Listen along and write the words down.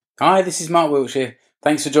Hi, this is Mark Wiltshire.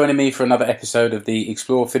 Thanks for joining me for another episode of the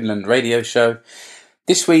Explore Finland radio show.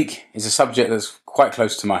 This week is a subject that's quite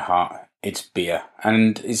close to my heart. It's beer.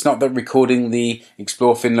 And it's not that recording the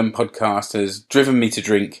Explore Finland podcast has driven me to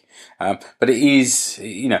drink, but it is,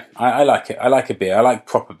 I like it. I like a beer. I like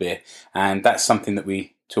proper beer. And that's something that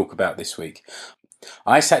we talk about this week.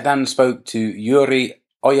 I sat down and spoke to Jyri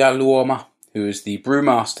Ojaluoma, who is the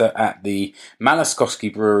brewmaster at the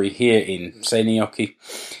Mällyskoski brewery here in Seinäjoki.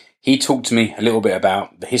 He talked to me a little bit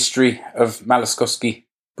about the history of Mällyskoski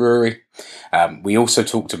brewery. We also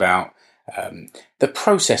talked about the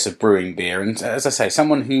process of brewing beer. And as I say,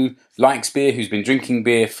 someone who likes beer, who's been drinking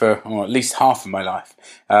beer for at least half of my life,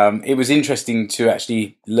 it was interesting to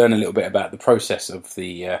actually learn a little bit about the process of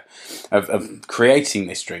the of creating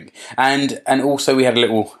this drink. And also we had a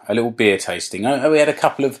little beer tasting. We had a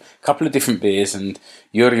couple of different beers, and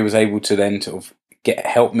Jyri was able to then sort of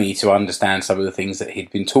help me to understand some of the things that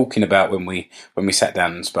he'd been talking about when we sat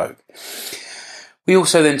down and spoke. We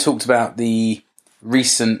also then talked about the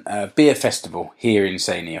recent beer festival here in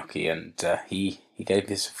Seinäjoki, and he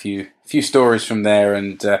gave us a few stories from there,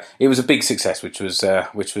 and it was a big success, which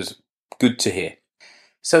was good to hear.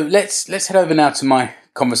 So let's head over now to my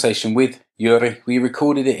conversation with Jyri. We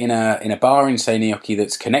recorded it in a bar in Seinäjoki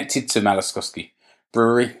that's connected to Mällyskoski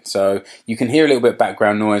brewery, so you can hear a little bit of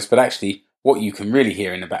background noise, but actually what you can really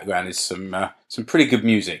hear in the background is some pretty good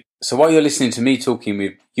music. So while you're listening to me talking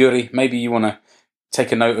with Jyri, maybe you want to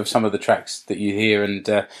take a note of some of the tracks that you hear, and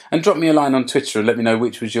drop me a line on Twitter and let me know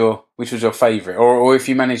which was your favourite, or if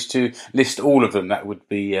you managed to list all of them, that would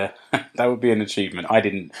be that would be an achievement. I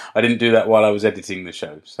didn't do that while I was editing the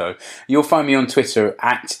show. So you'll find me on Twitter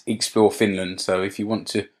at Explore Finland. So if you want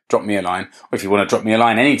to drop me a line, or if you want to drop me a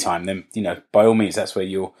line anytime, then by all means, that's where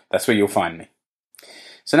you'll find me.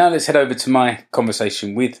 So now let's head over to my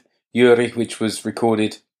conversation with Jyri, which was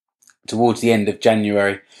recorded towards the end of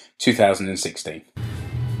January 2016.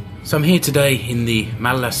 So I'm here today in the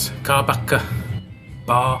Mällyskarbakka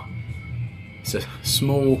bar. It's a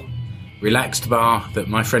small, relaxed bar that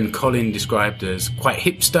my friend Colin described as quite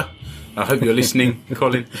hipster. I hope you're listening,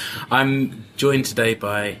 Colin. I'm joined today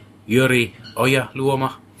by Jyri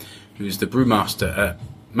Ojaluoma, who's the brewmaster at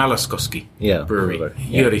Mällyskoski brewery.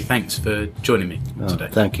 Yeah. Jyri, thanks for joining me today.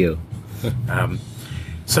 Thank you.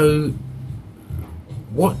 So,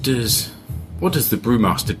 what does the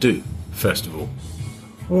brewmaster do, first of all?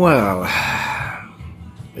 Well,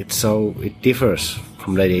 it differs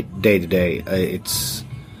from day to day. It's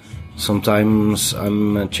sometimes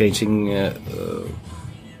I'm changing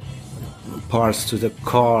parts to the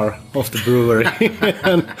car of the brewery,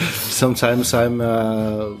 and sometimes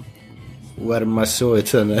I'm wearing my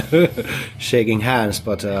suit and shaking hands.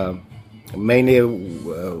 But mainly,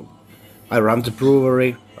 I run the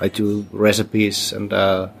brewery. I do recipes, and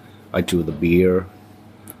I do the beer,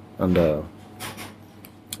 and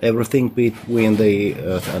everything between the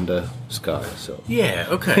earth and the sky. So yeah,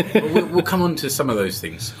 okay. Well, we'll come on to some of those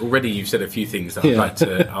things. Already, you've said a few things that I'd like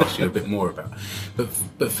to ask you a bit more about.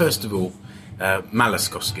 But first of all,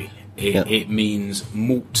 Mällyskoski. It means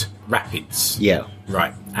malt rapids. Yeah.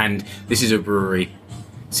 Right. And this is a brewery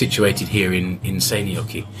situated here in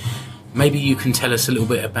Seinäjoki. Maybe you can tell us a little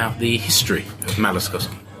bit about the history of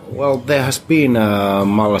Mällyskoski. Well, there has been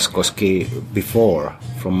Mällyskoski before,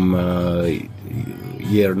 from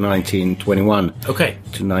year 1921 to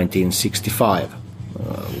 1965,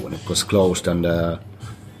 when it was closed, and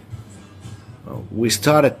we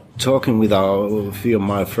started talking with a few of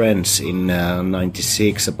my friends in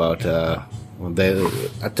 96 about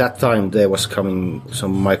at that time there was coming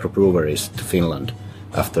some microbreweries to Finland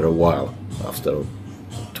after a while, after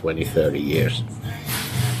 20-30 years.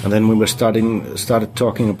 And then we were started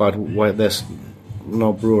talking about why there's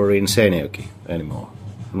no brewery in Seinäjoki anymore.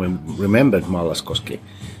 And we remembered Mällyskoski.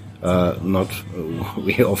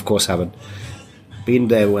 We of course haven't been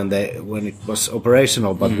there when it was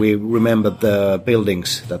operational, but we remembered the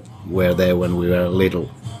buildings that were there when we were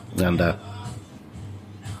little, and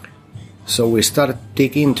so we started to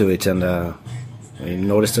dig into it, and we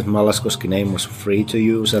noticed that Mällyskoski name was free to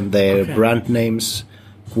use, and their brand names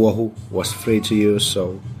Kuohu was free to use.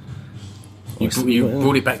 So you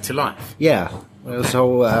brought it back to life. Yeah.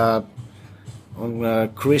 So on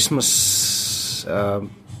Christmas, a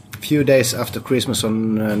few days after Christmas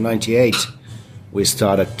on 98. We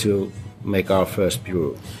started to make our first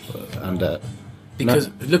brew, and because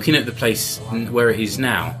looking at the place where it is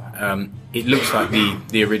now, it looks like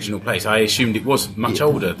the original place. I assumed it was much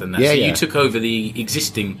older than that. Yeah, so you took over the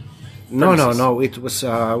existing premises. No. It was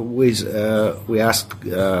we asked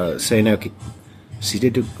Seinäjoki city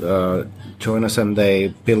to join us, and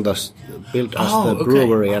they built us the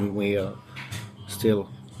brewery, and we are still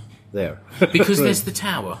there. Because there's the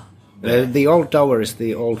tower. The old tower is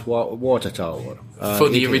the old water tower. For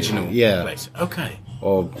the original place. Okay.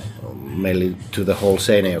 Or mainly to the whole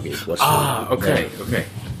Seinäjoki. Okay.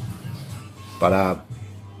 But,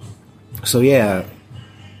 so yeah,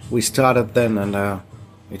 we started then, and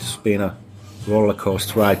it's been a roller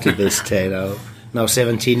coaster ride to this day now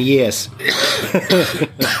 17 years.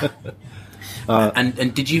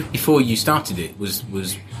 And did you, before you started it, was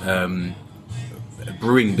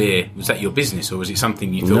brewing beer, was that your business, or was it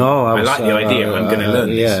something you thought, no, I like the idea, I'm going to learn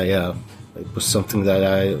this? Yeah. It was something that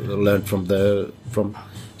I learned from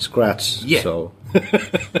scratch. Yeah. So.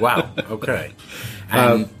 Wow, okay.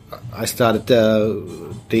 And I started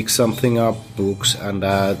to dig something up, books, and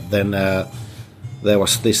then there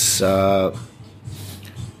was this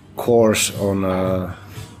course on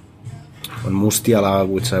Mustiala,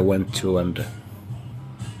 which I went to, and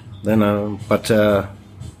then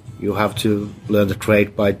you have to learn the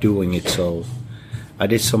trade by doing it. So I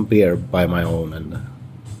did some beer by my own,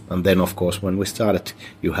 and then of course when we started,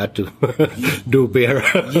 you had to do beer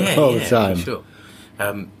all the time. Sure.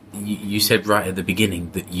 You said right at the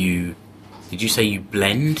beginning that did you say you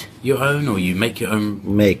blend your own, or you make your own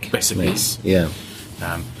recipes? Yeah.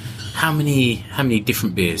 How many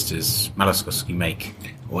different beers does Malaskoski make?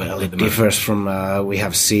 Well, it differs from we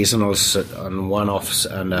have seasonals and one-offs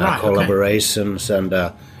and collaborations, and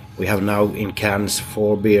we have now in cans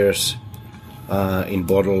 4 beers, in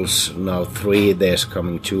bottles now 3. There's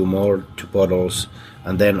coming 2 more to bottles,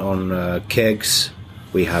 and then on kegs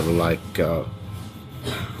we have like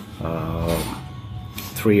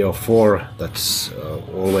 3 or 4 that's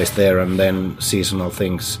always there, and then seasonal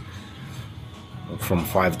things from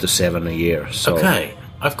 5 to 7 a year. So. Okay,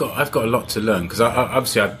 I've got a lot to learn, because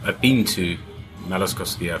obviously I've been to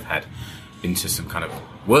Malaskoski. I've been to some kind of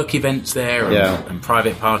work events there, and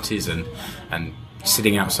private parties, and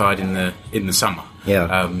sitting outside in the summer.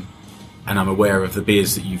 Yeah. And I'm aware of the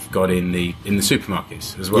beers that you've got in the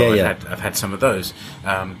supermarkets as well. I've had some of those,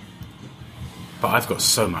 but I've got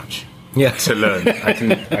so much to learn. I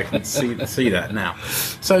can see that now.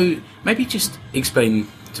 So maybe just explain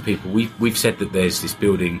to people. We've said that there's this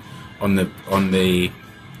building on the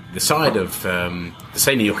side of the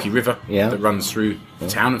Seinäjoki River that runs through the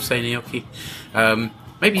town of Seinäjoki.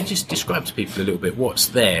 Maybe just describe to people a little bit what's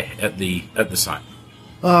there at the site.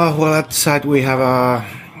 Well, at the site we have a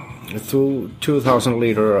 2,000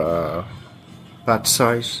 liter batch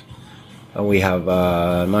size. We have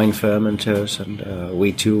 9 fermenters, and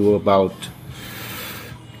we do about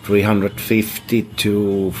 350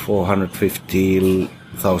 to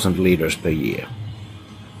 450,000 liters per year.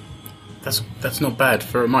 That's not bad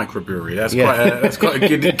for a microbrewery. That's quite a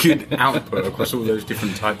good output across all those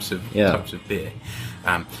different types of beer.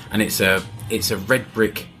 And it's a red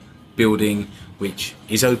brick building which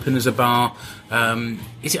is open as a bar.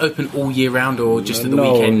 Is it open all year round, or just at the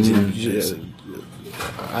weekends?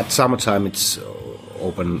 At summertime it's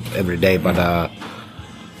open every day, but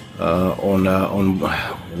on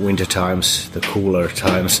winter times, the cooler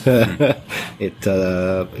times,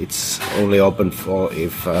 it's only open for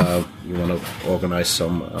if you want to organize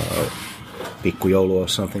some pikkujoulu or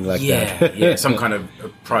something like that. Yeah, some kind of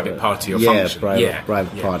private party or function.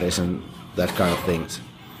 Private parties and that kind of things.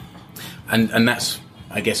 And that's,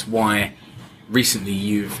 I guess, why recently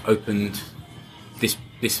you've opened this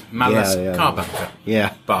Malas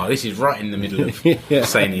Karbakka bar. This is right in the middle of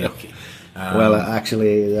Seinäjoki. Well,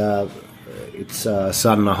 actually, it's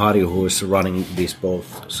Sanna Harju who is running these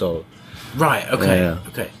both. So. Right. Okay.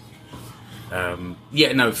 Okay. For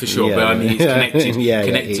sure. But I mean, it's connected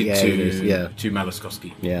to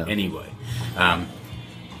Malaskoski anyway.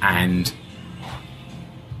 And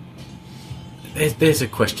there's a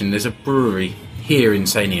question. There's a brewery here in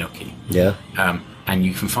Seinäjoki. Yeah. And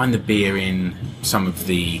you can find the beer in some of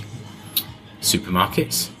the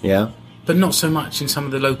supermarkets. Yeah. But not so much in some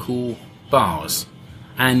of the local bars.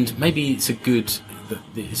 And maybe it's a good. I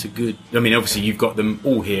mean, obviously you've got them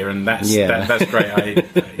all here, and that's great.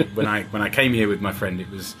 When I came here with my friend, there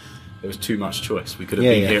was too much choice. We could have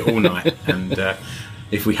been here all night, and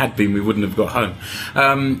if we had been, we wouldn't have got home.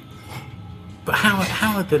 But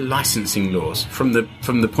how are the licensing laws from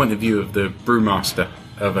the point of view of the brewmaster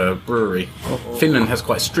of a brewery? Finland has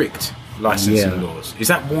quite strict licensing laws. Is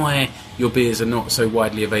that why your beers are not so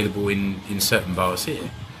widely available in certain bars here?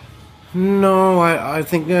 No, I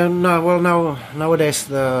think nowadays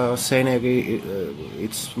the Seinäjoki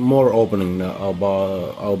it's more opening.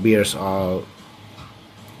 Our beers are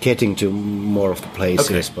getting to more of the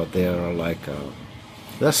places, but there are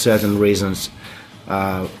there's certain reasons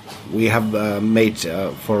We have made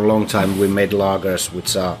for a long time. We made lagers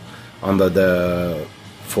which are under the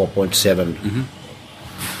 4.7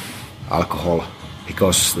 alcohol,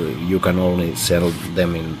 because you can only sell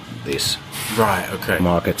them in these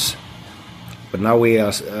markets. But now we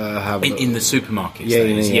have in the supermarkets.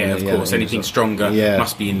 Yeah, of course. Anything stronger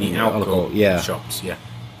must be in the alcohol shops. Yeah,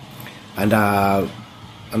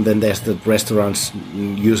 and then there's the restaurants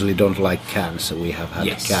usually don't like cans, so we have had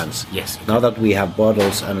cans. Yes. Okay. Now that we have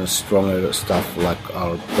bottles and stronger stuff like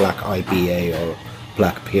our black IPA or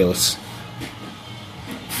black pills,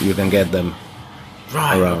 you can get them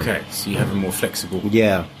around. Okay. So you have a more flexible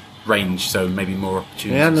range, so maybe more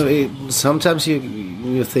opportunities. Yeah, no, sometimes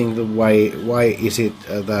you think that why is it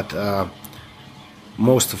that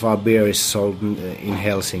most of our beer is sold in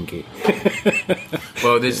Helsinki?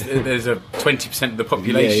 Well, there's a 20% of the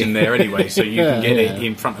population there anyway, so you can get it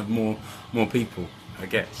in front of more people, I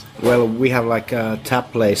guess. Well, we have like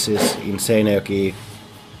tap places in Seinäjoki.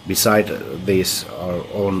 Beside these our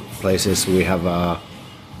own places, we have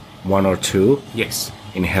one or two. Yes.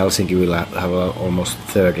 In Helsinki, we'll have almost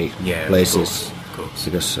 30 places. Of course.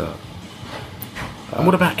 Because, and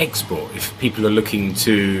what about export? If people are looking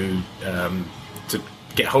to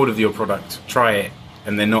get hold of your product, try it,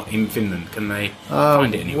 and they're not in Finland, can they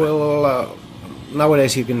find it anywhere? Well,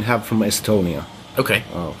 nowadays you can have from Estonia. Okay.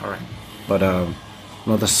 All right. But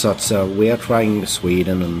not as such. We are trying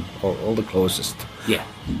Sweden and all the closest. Yeah.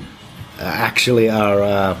 Actually,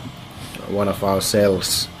 our one of our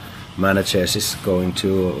sales managers is going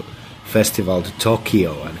to a festival to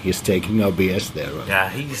Tokyo, and he's taking our beers there. Yeah,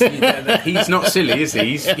 he's not silly, is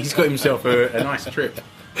he? He's got himself a nice trip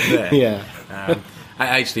there. Yeah.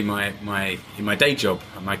 Actually, in my day job,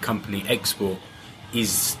 my company Export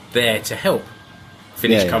is there to help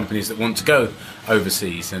Finnish companies that want to go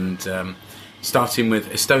overseas, and starting with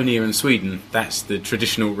Estonia and Sweden, that's the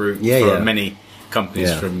traditional route for many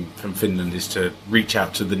companies from Finland, is to reach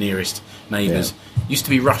out to the nearest neighbours. Used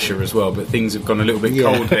to be Russia as well, but things have gone a little bit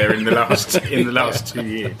cold there in the last 2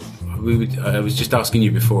 years. I was just asking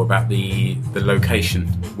you before about the location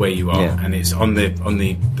where you are, and it's on the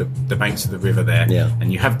banks of the river there,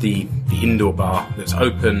 and you have the indoor bar that's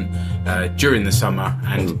open during the summer,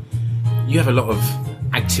 and you have a lot of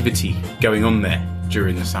activity going on there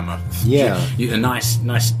during the summer. A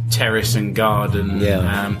nice terrace and garden.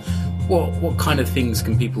 What kind of things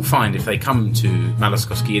can people find if they come to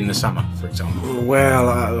Mällykoski in the summer, for example?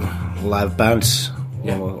 Well, live bands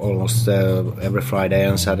almost every Friday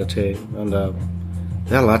and Saturday, and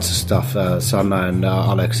there are lots of stuff. Sanna and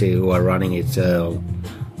Alexi, who are running it,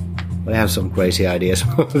 they have some crazy ideas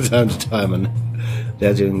from time to time, and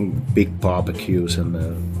they're doing big barbecues and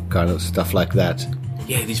kind of stuff like that.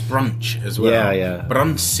 Yeah, this brunch as well. Yeah.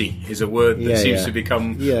 Brunssi is a word that seems to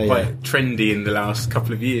become quite trendy in the last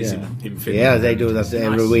couple of years in Finland. Yeah, they do that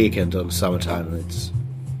every weekend on summertime.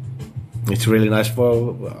 It's really nice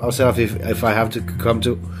for ourselves. If I have to come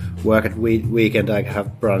to work at weekend, I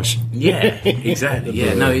have brunch. Yeah, exactly.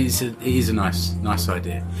 Yeah, no, it is a nice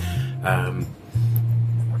idea.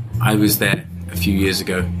 I was there a few years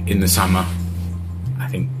ago in the summer, I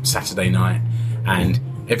think Saturday night, and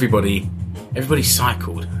everybody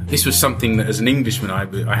cycled. This was something that, as an Englishman,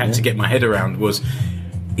 I had to get my head around. Was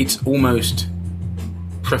it's almost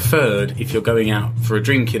preferred, if you're going out for a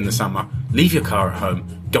drink in the summer, leave your car at home,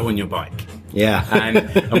 go on your bike. Yeah.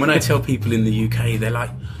 And when I tell people in the UK, they're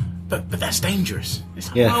like, but that's dangerous. It's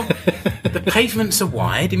like, well, the pavements are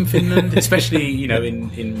wide in Finland, especially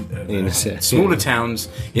in smaller towns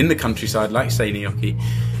in the countryside like Seinäjoki.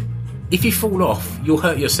 If you fall off, you'll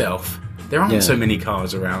hurt yourself. There aren't so many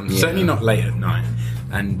cars around, certainly not late at night.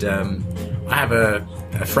 And I have a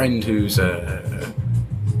friend who's a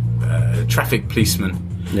traffic policeman,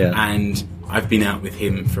 and I've been out with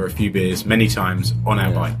him for a few beers many times on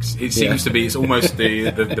our bikes. It seems to be, it's almost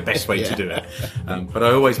the best way to do it. But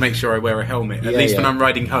I always make sure I wear a helmet, at least when I'm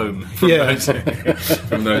riding home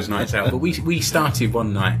from those nights out. But we started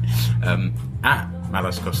one night at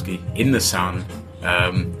Mällykoski in the sun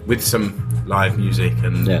with some live music,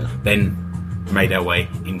 and then made our way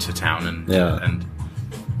into town, and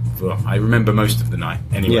well, I remember most of the night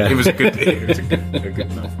anyway. It was a good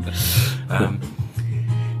night.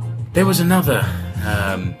 There was another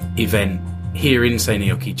event here in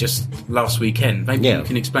Seinäjoki just last weekend. Maybe you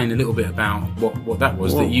can explain a little bit about what that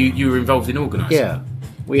was that you were involved in organising. Yeah,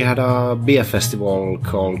 we had a beer festival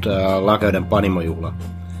called Lagerden Panimojuhla,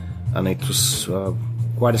 and it was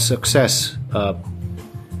quite a success.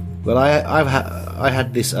 Well, I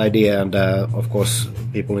had this idea, and of course,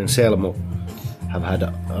 people in Selmo have had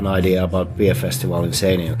an idea about beer festival in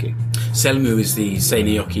Seinäjoki. Selmu is the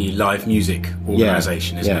Seinäjoki live music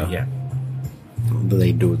organisation, isn't it? Yeah.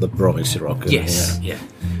 They do the province rock. Yes. Yeah.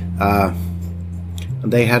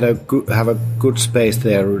 And they had have a good space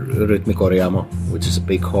there, Rytmikorjaamo, which is a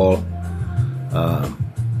big hall.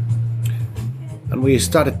 And we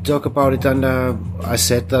started to talk about it, and I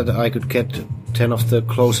said that I could get 10 of the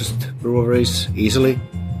closest breweries easily,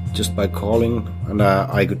 just by calling, and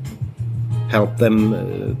I could help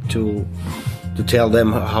them to tell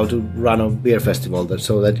them how to run a beer festival,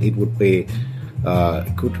 so that it would be a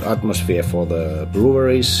good atmosphere for the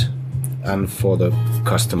breweries and for the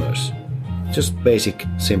customers. Just basic,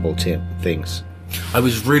 simple things. I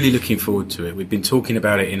was really looking forward to it. We've been talking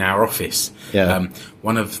about it in our office. Yeah.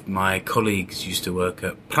 One of my colleagues used to work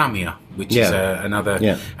at Pramia, which is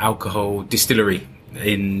another alcohol distillery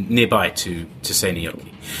nearby to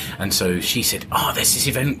Seinäjoki. And so she said, there's this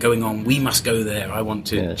event going on. We must go there. I want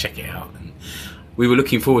to check it out. And we were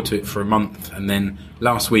looking forward to it for a month. And then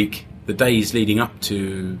last week, the days leading up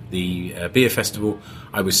to the beer festival,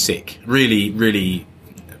 I was sick. Really, really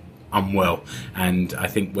unwell, and I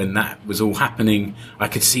think when that was all happening, I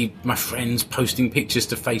could see my friends posting pictures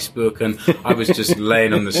to Facebook, and I was just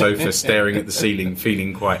laying on the sofa staring at the ceiling,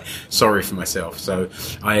 feeling quite sorry for myself. So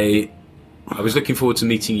I was looking forward to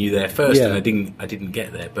meeting you there first, and I didn't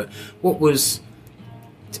get there. But what was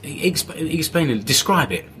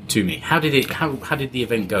describe it to me? How did the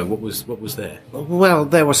event go? What was there? Well,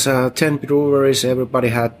 there was 10 breweries. Everybody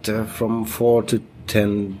had from 4 to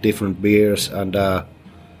 10 different beers, and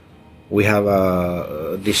we have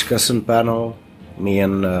a discussion panel, me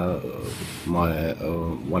and my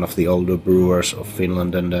one of the older brewers of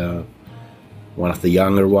Finland, and one of the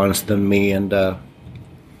younger ones than me, and the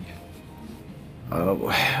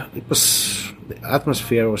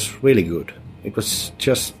atmosphere was really good. It was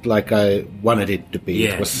just like I wanted it to be.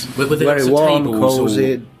 Yeah. It was were there very warm,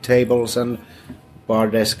 cozy tables tables and bar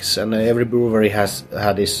desks, and every brewery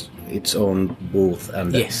had its own booth,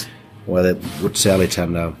 and where they would sell it,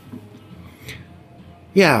 and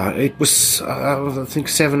it was, I think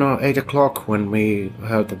 7 or 8 o'clock when we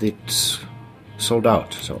heard that it's sold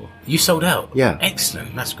out. So you sold out? Yeah.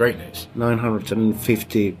 Excellent. That's great news.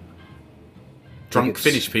 950 drunk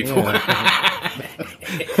Finnish people. By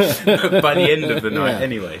the end of the night,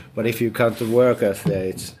 anyway. But if you count the workers there,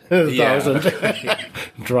 it's 1,000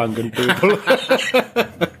 drunken people.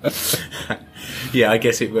 Yeah, I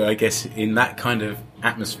guess in that kind of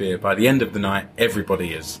atmosphere, by the end of the night, everybody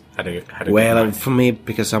has had a good night. For me,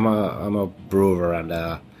 because I'm a brewer,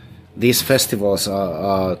 and these festivals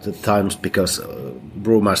are the times because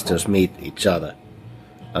brewmasters meet each other,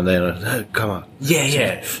 and they're come on,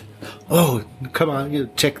 oh, come on, you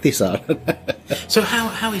check this out. So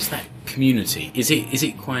how is that community? Is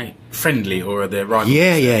it quite friendly, or are there rivals?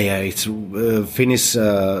 Yeah. It's Finnish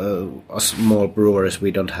small breweries.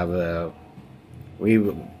 We don't have we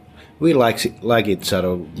like each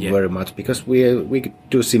other very much, because we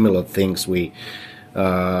do similar things. We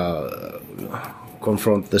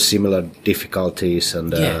confront the similar difficulties,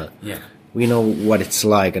 and we know what it's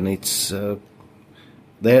like, and it's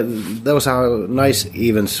those are nice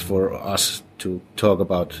events for us to talk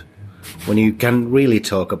about, when you can really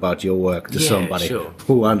talk about your work to somebody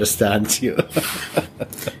who understands you.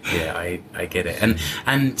 Yeah, I get it, and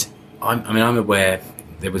I'm aware.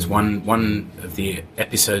 There was one of the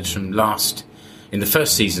episodes from in the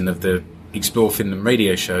first season of the Explore Finland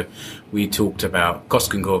radio show, we talked about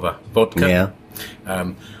Koskenkorva vodka. Yeah.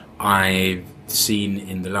 I've seen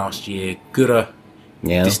in the last year Gura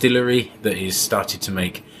distillery that is started to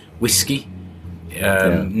make whiskey,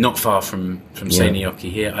 not far from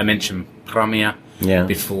Seinäjoki here. I mentioned Pramia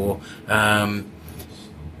before.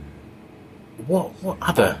 What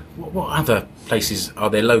other places are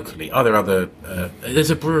there locally? Are there other?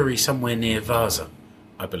 There's a brewery somewhere near Vaasa,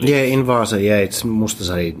 I believe. Yeah, in Vaasa. Yeah, it's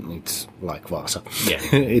Mustasari. It's like Vaasa. Yeah,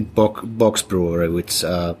 it Box Brewery, which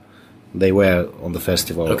they were on the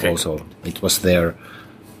festival also. It was their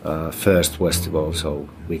first festival, so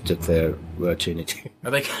we took their virginity.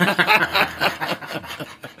 Are they?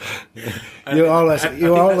 That's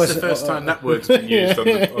the first time that word's been used on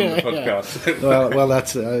the podcast. well,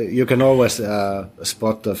 that's you can always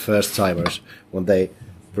spot the first timers when they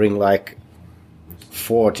bring like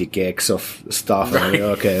 40 kegs of stuff. Right. And,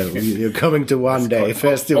 okay, you're coming to one day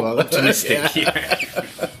festival. Optimistic.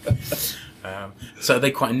 So are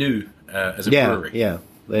they quite new as a brewery? Yeah.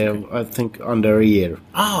 They're, I think, under a year.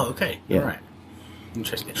 Oh, okay. Yeah. All right.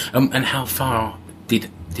 Interesting. And how far did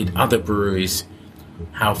other brewers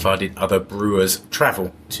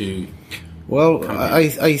travel to Well,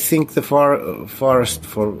 I think the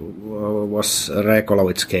farthest was Rekola,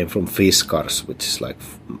 which came from Fiskars, which is like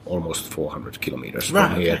almost 400 kilometers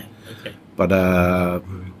from here. Okay. But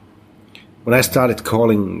when I started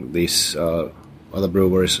calling these other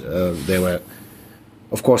breweries, they were,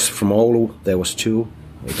 of course, from Oulu. There was two.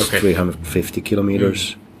 It's 350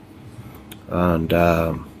 kilometers, and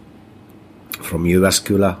from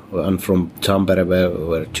Jyväskylä and from Tampere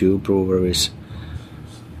were two breweries.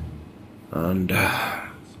 And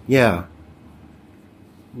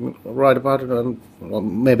right about it.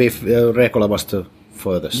 Maybe if Rekola was the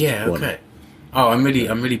furthest. Yeah. one. Okay. Oh, I'm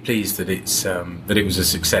really pleased that it's that it was a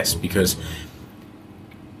success, because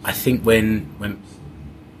I think when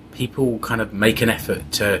people kind of make an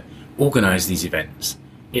effort to organise these events,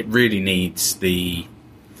 it really needs the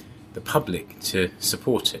public to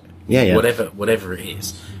support it. Yeah. Whatever it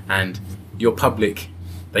is, and your public,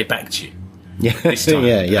 they backed you. Yeah. This time.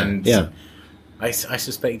 And I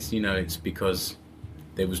suspect it's because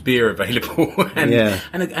there was beer available and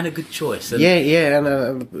a good choice. And and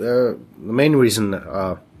the main reason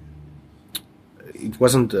it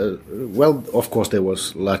wasn't well. Of course, there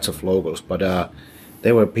was lots of locals, but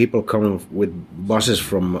there were people coming with buses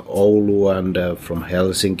from Oulu and from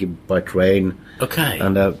Helsinki by train. Okay,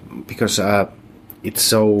 and because it's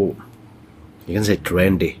so, you can say,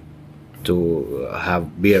 trendy to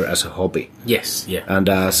have beer as a hobby. Yes, yeah. And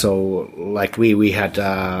so, like we had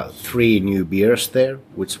 3 new beers there,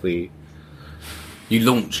 which you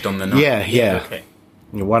launched on the night. Yeah. Okay.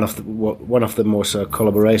 One of them was a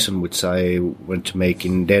collaboration which I went to make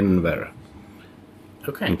in Denver,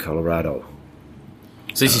 in Colorado.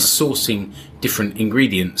 So this is sourcing different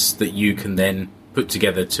ingredients that you can then put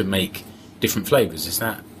together to make different flavors. Is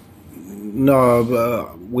that? No,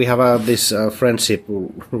 we have this friendship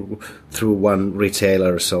through one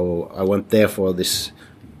retailer, so I went there for this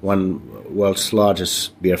one world's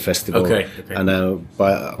largest beer festival. Okay. And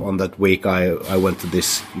on that week, I went to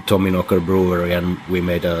this Tommyknocker brewery, and we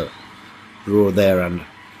made a brew there, and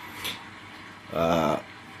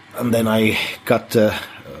then I got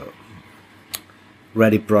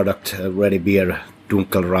ready product, ready beer,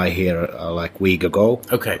 Dunkelrye here like a week ago.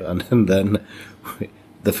 Okay. And then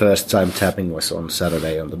the first time tapping was on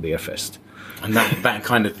Saturday on the beer fest. And that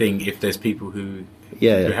kind of thing, if there's people who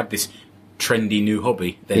have this trendy new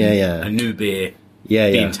hobby, then a new beer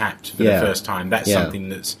being tapped for the first time, that's something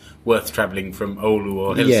that's worth travelling from Oulu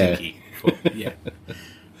or Helsinki for. Yeah.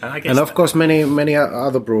 And I guess of course many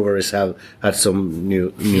other breweries have had some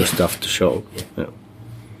new stuff to show. Yeah.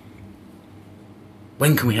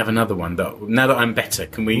 When can we have another one, though? Now that I'm better,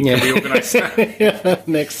 can we organise that?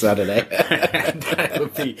 Next Saturday. that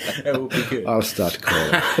would be good. I'll start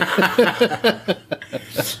calling.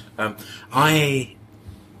 I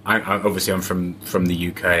obviously I'm from the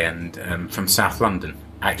UK and from South London,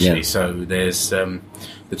 actually. Yeah. So there's the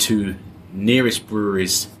 2 nearest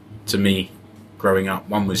breweries to me growing up.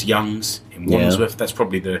 One was Young's in Wandsworth. That's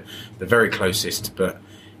probably the very closest, but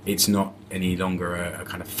it's not any longer a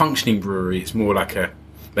kind of functioning brewery. It's more like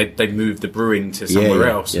they moved the brewing to somewhere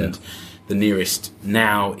else, and the nearest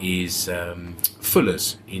now is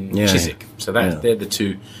Fuller's in Chiswick. So they're the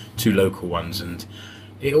two local ones, and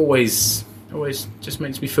it always just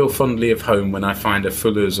makes me feel fondly of home when I find a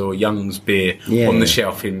Fuller's or Young's beer on the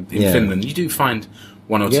shelf in Finland. You do find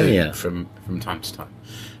one or two from time to time,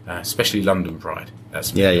 especially London Pride.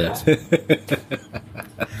 That's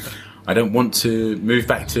I don't want to move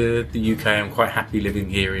back to the UK. I'm quite happy living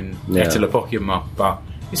here in Etelä-Pohjanmaa, but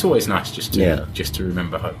it's always nice just to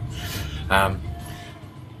remember home.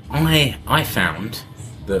 I found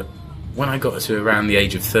that when I got to around the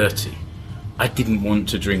age of 30, I didn't want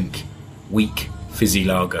to drink weak fizzy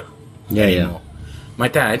lager anymore. My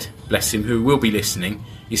dad, bless him, who will be listening,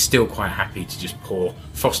 is still quite happy to just pour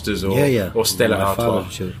Foster's or Stella Artois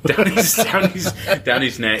down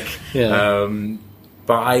his neck.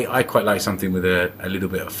 But I quite like something with a little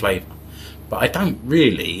bit of flavour. But I don't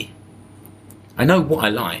really... I know what I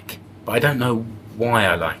like, but I don't know why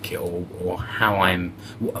I like it or how I'm...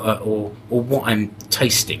 or what I'm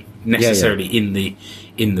tasting necessarily in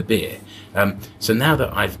the beer. So now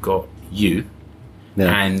that I've got you,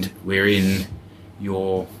 and we're in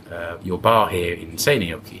your bar here in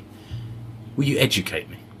Seinäjoki, will you educate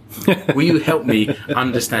me? Will you help me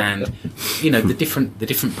understand, the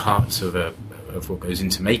different parts of what goes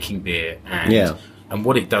into making beer and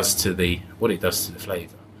what it does to the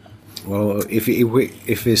flavour? Well,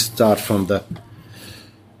 if we start from the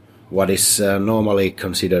what is normally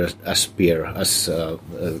considered as beer, as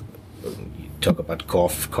talk about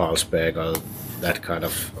Koff, Carlsberg, or that kind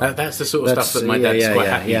of. That's the sort of stuff that my dad's quite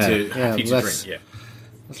happy to drink. Yeah.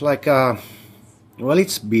 It's like, well,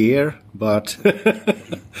 it's beer, but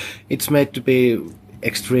it's made to be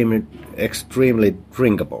extremely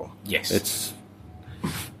drinkable. Yes. It's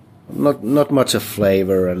not much of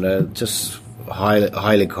flavor and just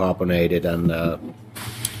highly carbonated and.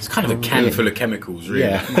 It's kind of a can full of chemicals, really.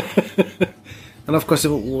 Yeah. And of course,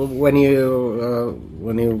 when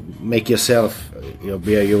you make yourself your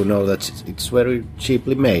beer, you know that it's very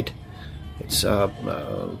cheaply made. It's a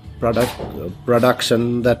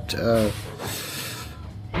production that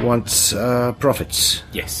wants profits.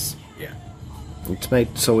 Yes. Yeah.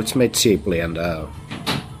 It's made cheaply and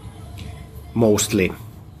mostly.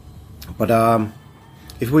 But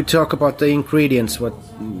if we talk about the ingredients,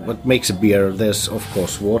 what makes a beer, there's of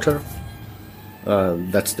course water.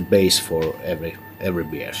 That's the base for every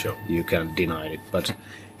beer. Sure. You can't deny it, but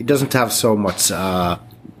it doesn't have so much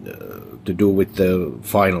to do with the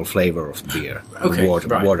final flavor of the beer. Okay, water.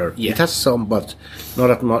 Right. Yeah. It has some, but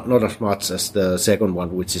not as much as the second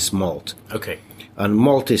one, which is malt. Okay. And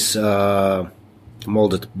malt is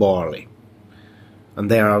malted barley.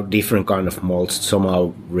 And there are different kind of malts. Some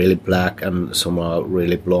are really black and some are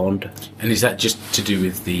really blonde. And is that just to do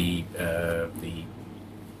with the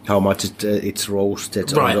how much it's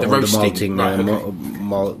roasted right, on the malting right, okay.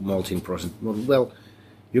 malting process? Well,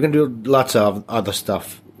 you can do lots of other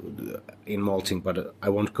stuff in malting, but I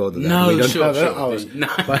won't go to that. No, we don't sure, have sure. hours. No.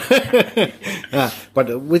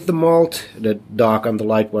 But with the malt, the dark and the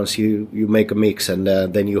light ones, you make a mix, and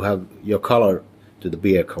then you have your color to the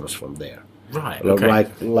beer comes from there. Right. Okay.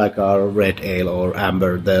 Like our red ale or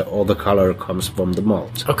amber, all the color comes from the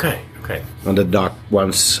malt. Okay. Okay. And the dark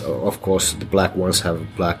ones, of course, the black ones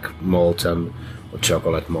have black malt and or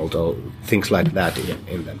chocolate malt or things like that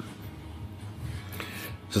in them.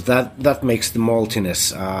 So that makes the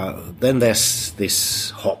maltiness. Then there's this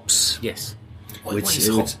hops. Yes. What is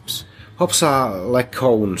hops? Hops are like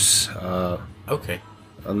cones. Okay.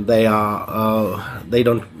 And they are. They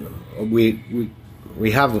don't.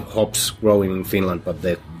 We have hops growing in Finland, but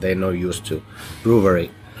they're no use to brewery.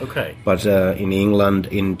 Okay. But in England,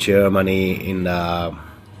 in Germany, in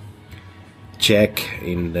Czech,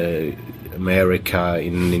 in America,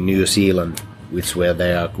 in New Zealand, which where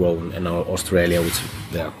they are grown, and Australia, which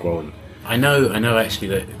they are grown. I know actually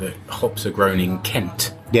that hops are grown in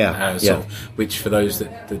Kent. Yeah. Which for those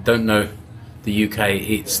that don't know the UK,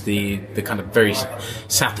 it's the kind of very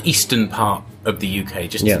southeastern part of the UK,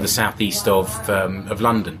 just to the southeast of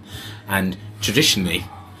London, and traditionally,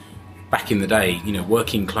 back in the day,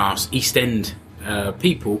 working class East End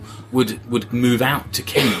people would move out to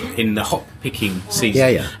Kent in the hop picking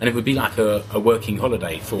season, and it would be like a working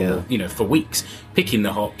holiday for for weeks, picking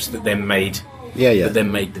the hops that then made that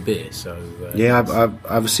then made the beer. So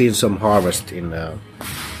I've seen some harvest in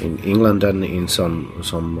England and in some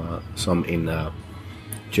in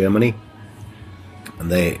Germany,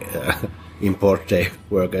 and they import their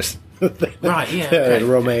workers. Right, yeah, okay.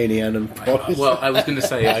 Romanian and Polish. Well, I was going to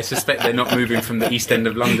say, I suspect they're not moving from the East End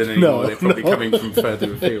of London anymore. They're probably coming from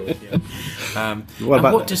further afield. Yeah. And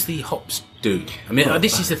what does the hops do? I mean,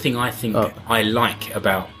 this is the thing I think I like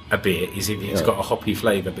about a beer, is it's got a hoppy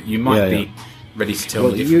flavour, but you might be ready to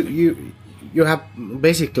tell me. You have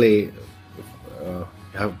basically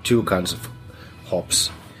have two kinds of hops.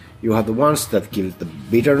 You have the ones that give the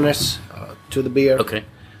bitterness to the beer. Okay.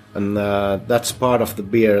 And that's part of the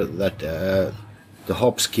beer that the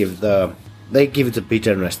hops give the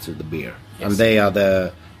bitterness to the beer, and they are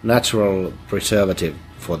the natural preservative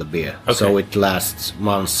for the beer, so it lasts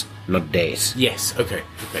months, not days. Yes, okay.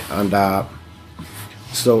 And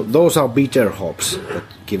so those are bitter hops that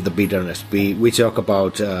give the bitterness. We talk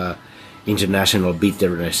about international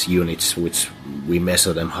bitterness units, which we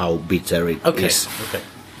measure them how bitter it is. Okay.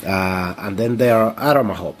 And then there are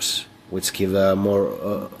aroma hops, which give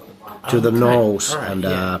more to the nose and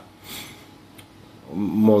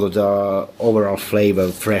more of the overall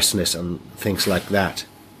flavor, freshness, and things like that.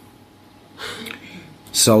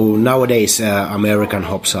 So nowadays, American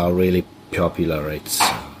hops are really popular. It's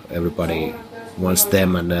everybody wants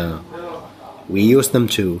them, and we use them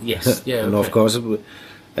too. Yes, yeah, and of course,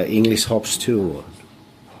 English hops too.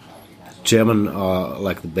 German are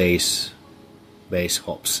like the base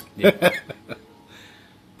hops. Yeah.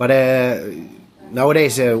 But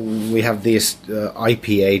nowadays we have these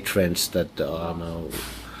IPA trends that are now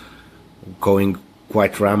going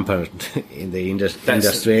quite rampant in the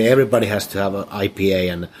industry. Everybody has to have an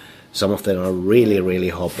IPA, and some of them are really, really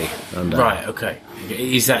hoppy. And, right. Okay.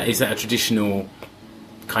 Is that a traditional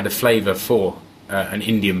kind of flavour for an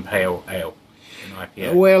Indian pale ale, an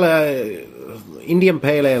IPA? Well, Indian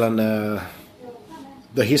pale ale and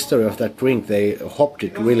the history of that drink, they hopped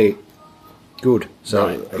it really good. So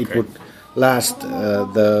Right, okay. it would last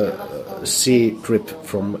the sea trip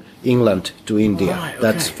from England to India. Right, okay.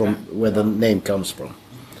 That's from where the name comes from.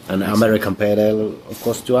 And American Pale Ale, of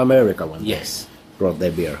course, to America when Yes. they brought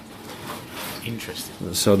their beer.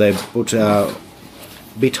 Interesting. So they put a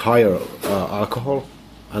bit higher alcohol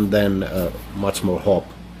and then much more hop.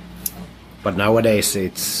 But nowadays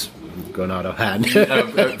it's gone out of hand.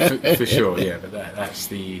 For sure, yeah. But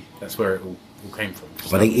that's where it all came from.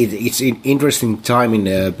 But it's an interesting time in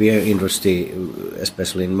the beer industry,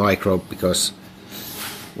 especially in micro, because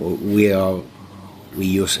we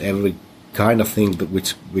use every kind of thing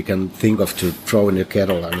which we can think of to throw in the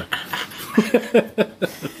kettle. And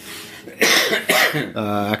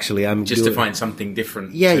actually, I'm just to find something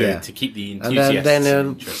different. To keep the and enthusiasts then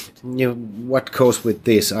interested. what goes with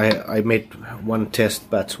this? I made one test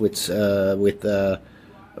batch with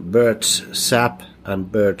bird's sap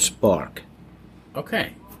and bird's bark.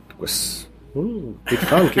 Okay. It was a bit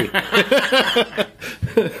funky.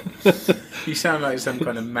 You sound like some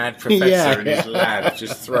kind of mad professor in his lab,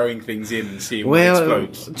 just throwing things in and seeing what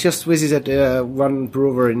explodes. Just visited one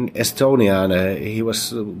brewer in Estonia, and he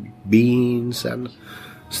was beans and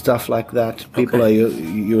stuff like that. People are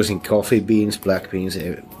using coffee beans, black beans,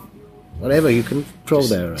 whatever you can throw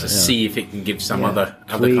there. To see if it can give some other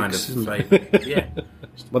kind of flavour. Yeah.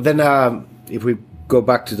 But then if we go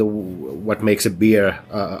back to what makes a beer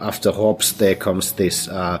after hops, there comes this,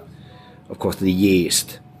 of course, the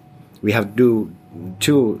yeast. We have two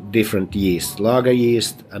different yeasts, lager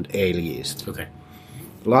yeast and ale yeast. Okay.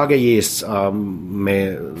 Lager yeasts are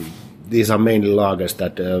these are mainly lagers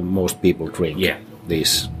that most people drink. Yeah.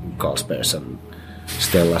 These Carlsbergs and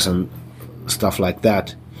Stellas and stuff like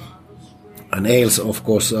that. And ales, of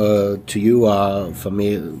course, to you are, for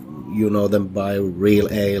me, you know them by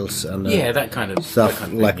real ales and that kind of stuff that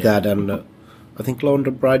kind of like thing, that. And I think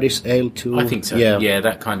London Pride is ale too. I think so. Yeah,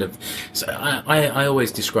 that kind of. So I always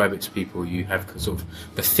describe it to people. You have sort of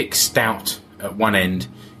the thick stout at one end.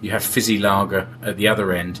 You have fizzy lager at the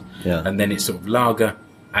other end, and then it's sort of lager,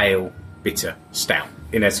 ale, bitter, stout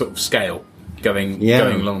in a sort of scale going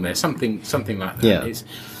along there. Something like that. Yeah. It's,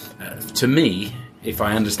 to me, if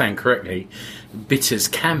I understand correctly, bitters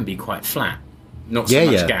can be quite flat, not so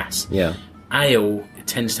much gas. Yeah. Ale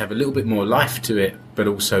tends to have a little bit more life to it, but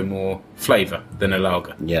also more flavour than a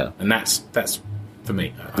lager. Yeah, and that's for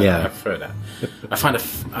me. I prefer that. I find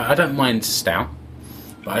I don't mind stout,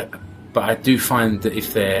 but I do find that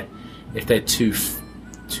if they're too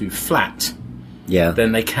flat,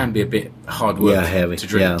 then they can be a bit hard work heavy to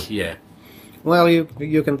drink. Yeah. Well,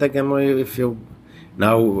 you can take them if you.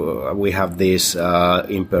 Now we have these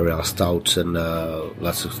imperial stouts and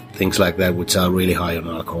lots of things like that, which are really high on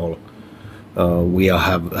alcohol. We are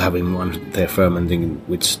having one they're fermenting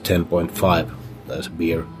with 10.5 as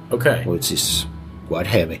beer. Okay. Which is quite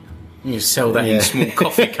heavy. You sell that in small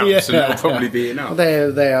coffee cups and that'll probably be enough.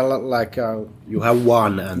 They are like you have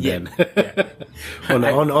one and then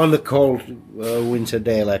on the cold winter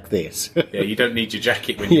day like this. You don't need your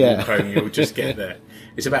jacket when you walk home. You'll just get there.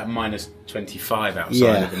 It's about minus 25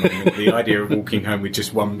 outside at the moment. The idea of walking home with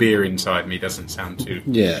just one beer inside me doesn't sound too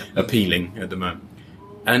appealing at the moment.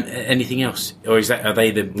 And anything else, or are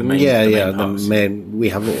they the main? The main. We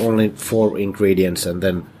have only 4 ingredients, and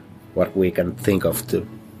then what we can think of to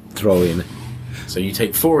throw in. So you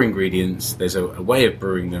take 4 ingredients. There's a way of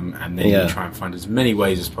brewing them, and then you try and find as many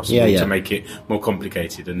ways as possible to make it more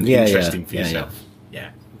complicated and interesting for yourself.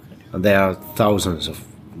 Yeah. And there are thousands of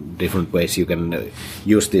different ways you can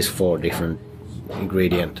use these 4 different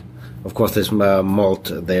ingredients. Of course, there's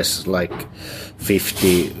malt. There's like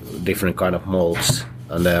 50 different kind of malts.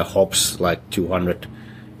 And hops, like 200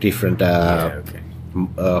 different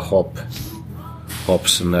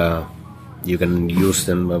hops, and you can use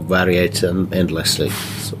them, vary them endlessly.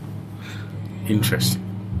 So. Interesting.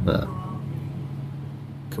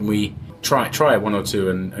 Can we try 1 or 2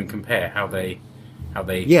 and compare how they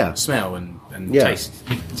smell and taste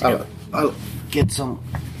together? I'll get some.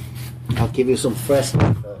 I'll give you some fresh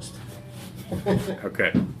one first.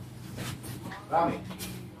 Okay.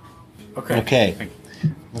 Okay.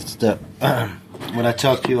 That's the when I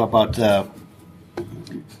talked to you about the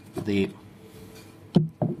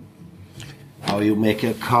how you make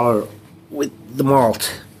a color with the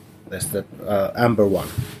malt. That's the amber one.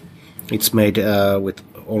 It's made with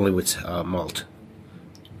malt.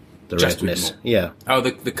 The just redness, with malt. Oh,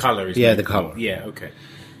 the color is the color. Yeah, okay.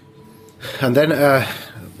 And then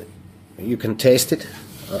you can taste it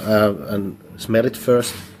and smell it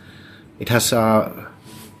first. It has a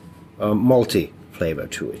malty flavor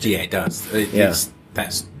to it. Yeah, it does.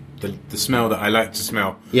 That's the smell that I like to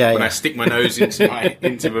smell when I stick my nose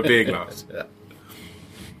into a beer glass. Yeah.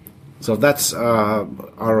 So that's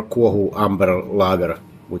our Kuohu Amber Lager,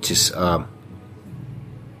 which is I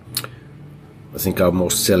think our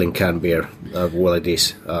most selling can beer. Well, it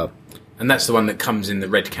is. And that's the one that comes in the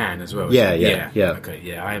red can as well. Yeah. Okay,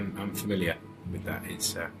 yeah, I'm familiar with that.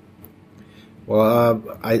 It's well,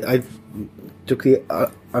 I took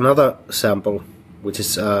another sample, which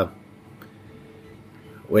is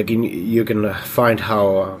where you can find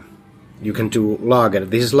how you can do lager.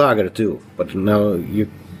 This is lager too, but now you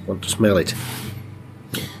want to smell it.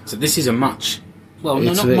 So this is a much not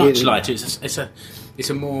much lighter. It's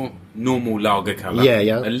a more normal lager colour.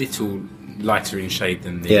 Yeah. A little lighter in shade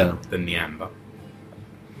than the amber.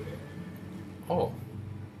 Oh.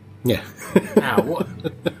 Yeah. Now what?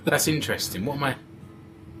 That's interesting. What am I?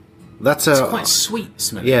 It's quite sweet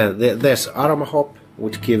smelling. Yeah, there's aroma hop,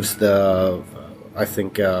 which gives the I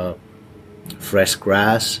think fresh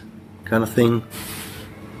grass kind of thing.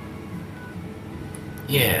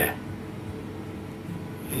 Yeah.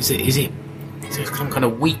 Is it some kind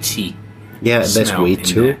of wheaty? Yeah, there's wheat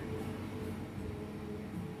too. There?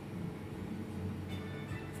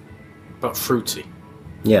 But fruity.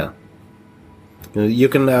 Yeah. You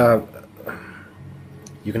can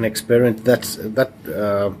experience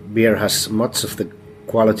that beer has much of the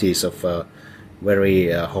qualities of a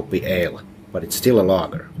very hoppy ale, but it's still a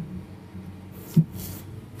lager.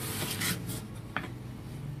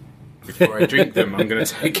 Before I drink them, I'm going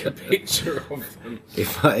to take a picture of them.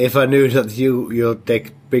 If I knew that you'd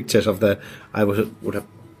take pictures of I would have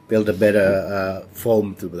built a better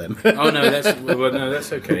foam to them. Oh no,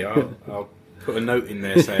 that's okay. I'll put a note in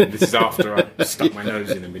there saying this is after I stuck my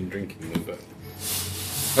nose in and been drinking them. But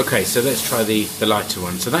okay, so let's try the lighter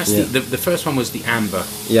one. So that's the first one was the amber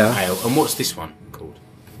ale, and what's this one called?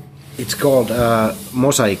 It's called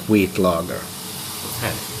Mosaic Wheat Lager.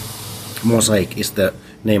 Okay. Mosaic is the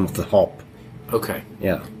name of the hop. Okay.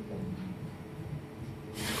 Yeah.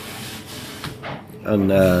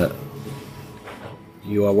 And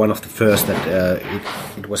you are one of the first that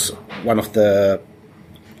it was one of the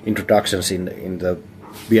introductions in the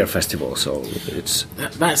beer festival. So it's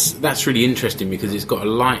that's really interesting because it's got a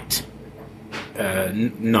light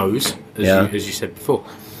nose, as you said before,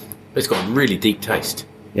 but it's got a really deep taste.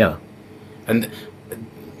 Yeah. And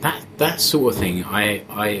that sort of thing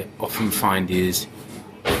I often find is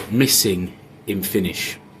missing in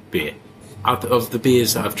Finnish beer. Of the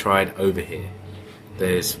beers that I've tried over here,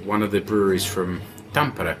 there's one of the breweries from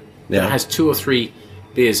Tampere that has 2 or 3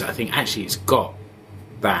 beers that I think actually it's got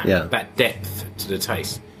that depth to the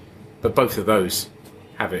taste. But both of those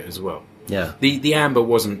have it as well. Yeah. The amber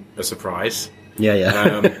wasn't a surprise.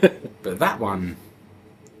 Yeah. But that one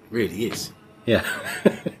really is. Yeah.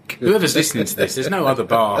 Whoever's listening to this, there's no other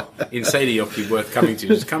bar in Seinäjoki worth coming to.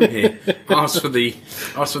 Just come here, ask for the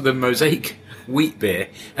Mosaic wheat beer.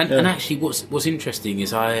 And actually, what's interesting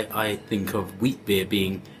is I think of wheat beer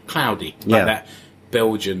being cloudy, like that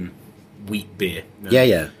Belgian wheat beer.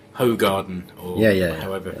 Hoegaarden or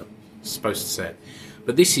however it's supposed to say it.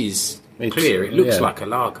 But this is clear. It looks like a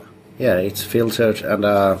lager. Yeah, it's filtered, and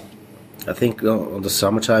I think on the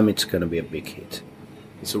summertime it's going to be a big hit.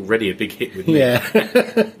 It's already a big hit with me. Yeah.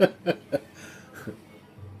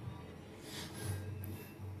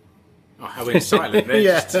 Oh, how we're silent there.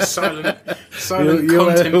 Yeah. Just a silent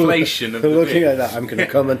contemplation of the looking beer. at that. I'm going to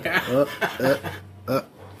comment.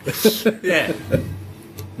 Yeah.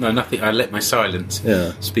 No, nothing. I let my silence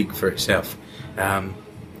speak for itself. How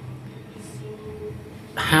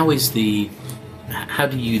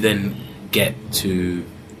do you then get to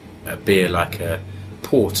a beer like a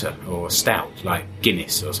porter or a stout like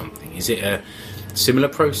Guinness or something? Is it a similar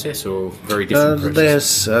process or very different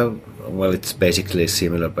process? There's it's basically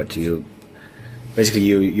similar, but you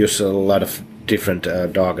use a lot of different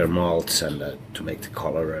lager malts and to make the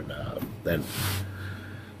color, and then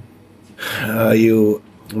you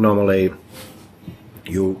normally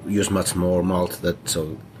you use much more malt.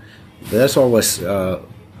 So there's always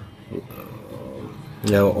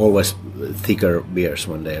always thicker beers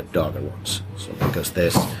when they're darker ones. So because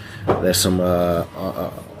there's some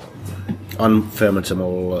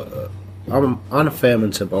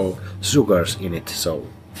unfermentable sugars in it. So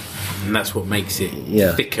and that's what makes it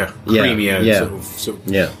thicker, creamier sort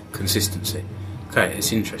of consistency. Okay,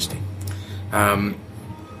 it's interesting. I'm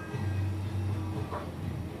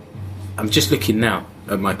just looking now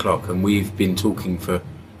at my clock, and we've been talking for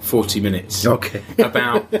 40 minutes about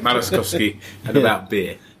Maloskovsky and about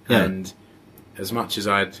beer. Yeah. And as much as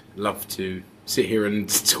I'd love to sit here and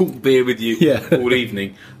talk beer with you all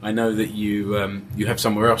evening, I know that you have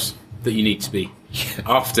somewhere else that you need to be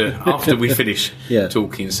after we finish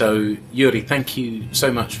talking. So, Yuri, thank you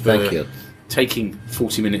so much for taking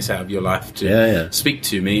 40 minutes out of your life to speak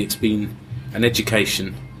to me. It's been an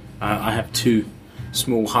education. I have 2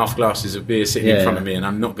 small half glasses of beer sitting in front of me, and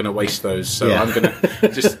I'm not going to waste those. So I'm going to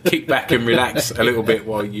just kick back and relax a little bit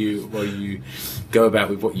while you go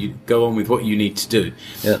on with what you need to do.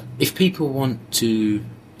 Yeah. If people want to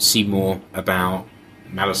see more about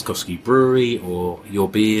Maloskovsky Brewery or your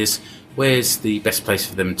beers, where's the best place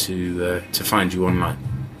for them to find you online?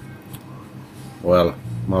 Well,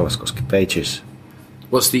 Maloskovsky pages.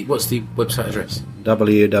 What's the website address?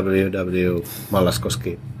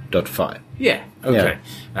 www.maloskovsky.fi. Yeah. Okay.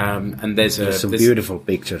 And there's some beautiful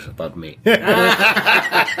pictures about me.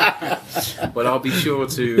 Well, I'll be sure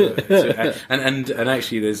to and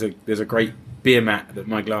actually there's a great beer mat that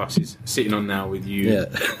my glass is sitting on now with you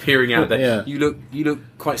peering out there. Yeah. You look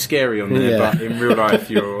quite scary on there, but in real life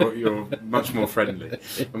you're much more friendly.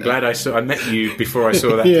 I'm glad I met you before I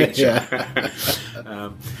saw that picture.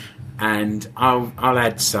 And I'll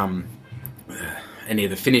add some any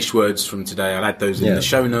of the finished words from today. I'll add those in the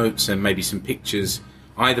show notes and maybe some pictures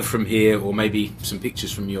either from here or maybe some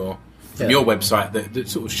pictures from your website that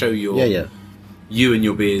sort of show you and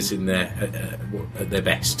your beers in at their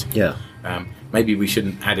best. Yeah. Maybe we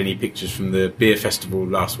shouldn't add any pictures from the beer festival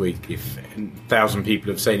last week. If 1,000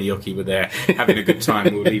 people of Seinäjoki were there having a good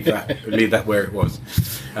time, we'll leave that where it was.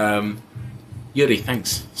 Yuri,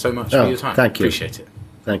 thanks so much for your time. Thank you. Appreciate it.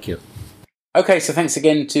 Thank you. Okay, so thanks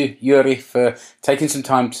again to Yuri for taking some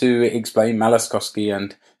time to explain Maloskovsky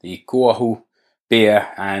and the Kuohu beer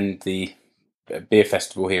and the beer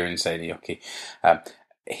festival here in Seinäjoki.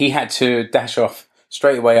 He had to dash off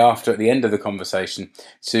straight away at the end of the conversation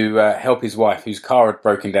to help his wife, whose car had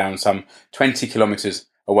broken down some 20 kilometres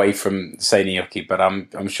away from Seinäjoki. But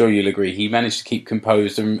I'm sure you'll agree he managed to keep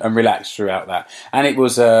composed and relaxed throughout that. And it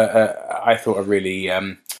was, I thought, a really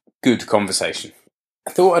good conversation. I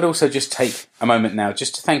thought I'd also just take a moment now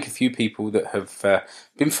just to thank a few people that have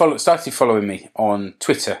started following me on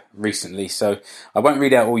Twitter recently. So I won't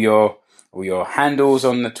read out all your handles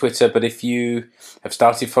on the Twitter, but if you have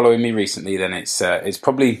started following me recently, then it's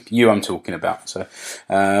probably you I'm talking about. So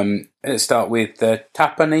let's start with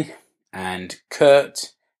Tapani and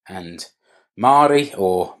Kurt and Mari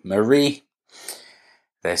or Marie.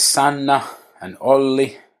 There's Sanna and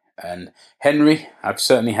Olli and Henry. I've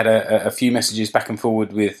certainly had a few messages back and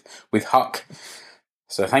forward with Huck.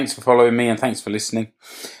 So thanks for following me and thanks for listening.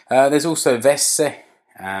 There's also Vesse,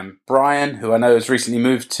 Brian, who I know has recently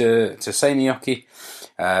moved to Seinäjoki.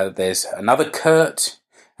 There's another Kurt,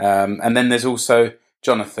 and then there's also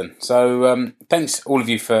Jonathan. So thanks all of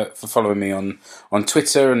you for following me on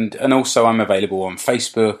Twitter, and also I'm available on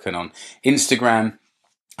Facebook and on Instagram,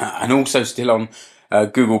 and also still on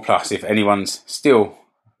Google Plus if anyone's still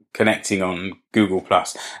connecting on Google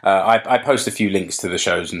Plus. I post a few links to the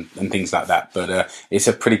shows and things like that, but it's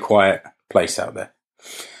a pretty quiet place out there.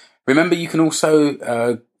 Remember, you can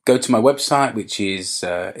also go to my website, which is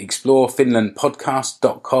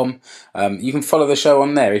explorefinlandpodcast.com. You can follow the show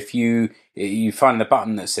on there. If you find the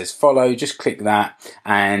button that says follow, just click that,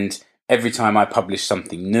 and every time I publish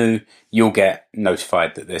something new, you'll get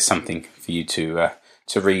notified that there's something for you to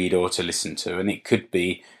read or to listen to. And it could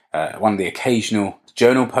be one of the occasional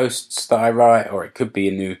journal posts that I write, or it could be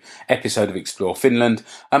a new episode of Explore Finland,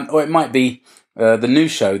 or it might be the new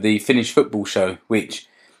show, the Finnish football show, which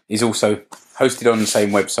is also hosted on the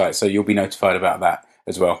same website, so you'll be notified about that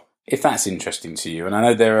as well, if that's interesting to you. And I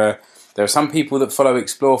know there are some people that follow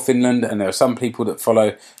Explore Finland, and there are some people that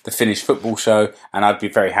follow the Finnish football show, and I'd be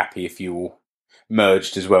very happy if you all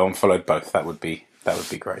merged as well and followed both. That would be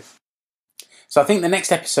great. So I think the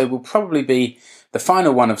next episode will probably be the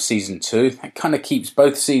final one of season 2. That kind of keeps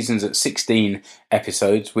both seasons at 16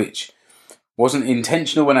 episodes, which wasn't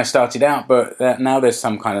intentional when I started out, but now there's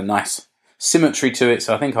some kind of nice symmetry to it,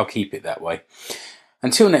 so I think I'll keep it that way.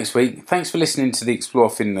 Until next week, thanks for listening to the Explore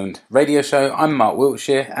Finland radio show. I'm Mark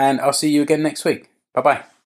Wiltshire, and I'll see you again next week. Bye-bye.